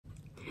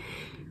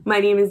My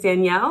name is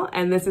Danielle,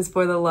 and this is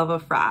For the Love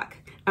of Frock,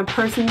 a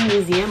personal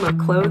museum of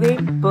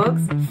clothing,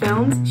 books,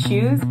 films,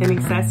 shoes, and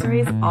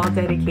accessories, all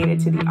dedicated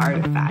to the art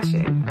of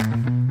fashion.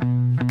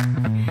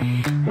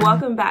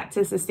 Welcome back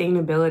to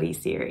Sustainability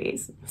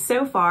Series.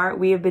 So far,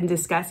 we have been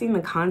discussing the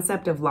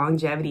concept of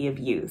longevity of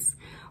use.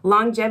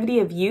 Longevity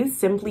of use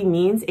simply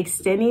means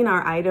extending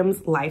our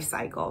item's life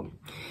cycle.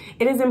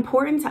 It is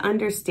important to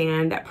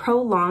understand that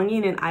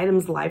prolonging an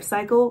item's life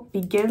cycle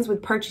begins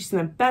with purchasing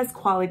the best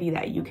quality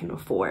that you can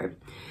afford.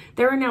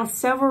 There are now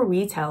several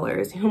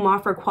retailers who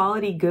offer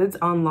quality goods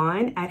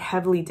online at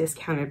heavily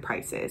discounted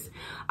prices.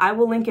 I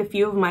will link a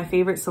few of my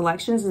favorite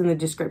selections in the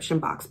description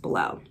box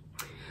below.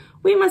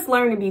 We must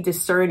learn to be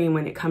discerning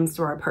when it comes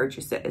to our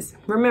purchases.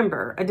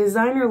 Remember, a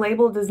designer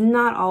label does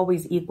not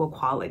always equal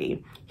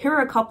quality. Here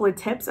are a couple of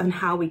tips on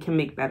how we can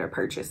make better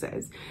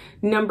purchases.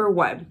 Number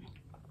 1.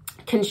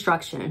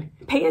 Construction.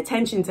 Pay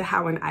attention to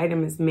how an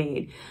item is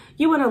made.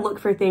 You want to look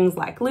for things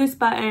like loose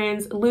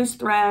buttons, loose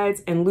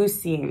threads, and loose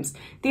seams.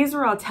 These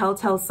are all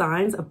telltale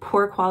signs of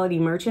poor quality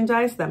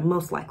merchandise that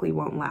most likely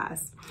won't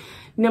last.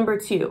 Number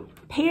 2,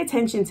 pay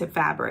attention to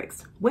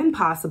fabrics. When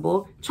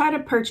possible, try to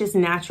purchase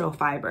natural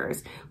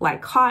fibers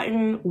like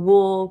cotton,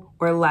 wool,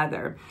 or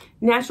leather.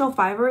 Natural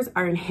fibers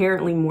are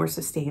inherently more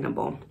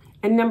sustainable.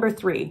 And number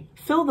 3,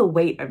 feel the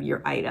weight of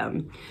your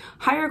item.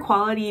 Higher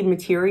quality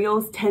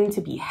materials tend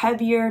to be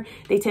heavier.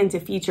 They tend to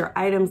feature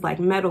items like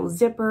metal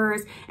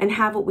zippers and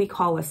have what we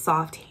call a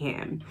soft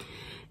hand.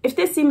 If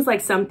this seems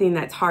like something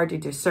that's hard to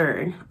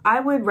discern,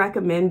 I would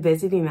recommend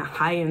visiting a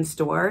high-end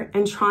store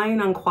and trying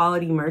on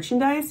quality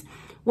merchandise.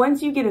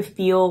 Once you get a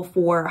feel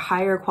for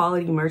higher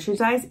quality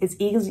merchandise, it's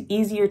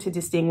easier to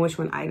distinguish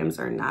when items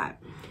are not.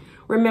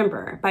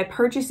 Remember, by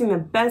purchasing the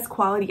best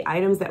quality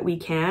items that we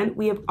can,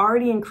 we have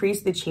already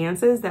increased the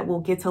chances that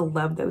we'll get to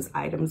love those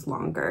items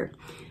longer,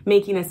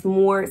 making us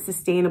more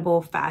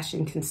sustainable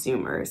fashion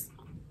consumers.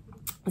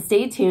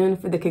 Stay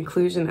tuned for the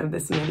conclusion of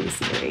this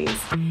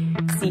mini-series.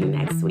 See you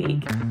next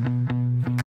week.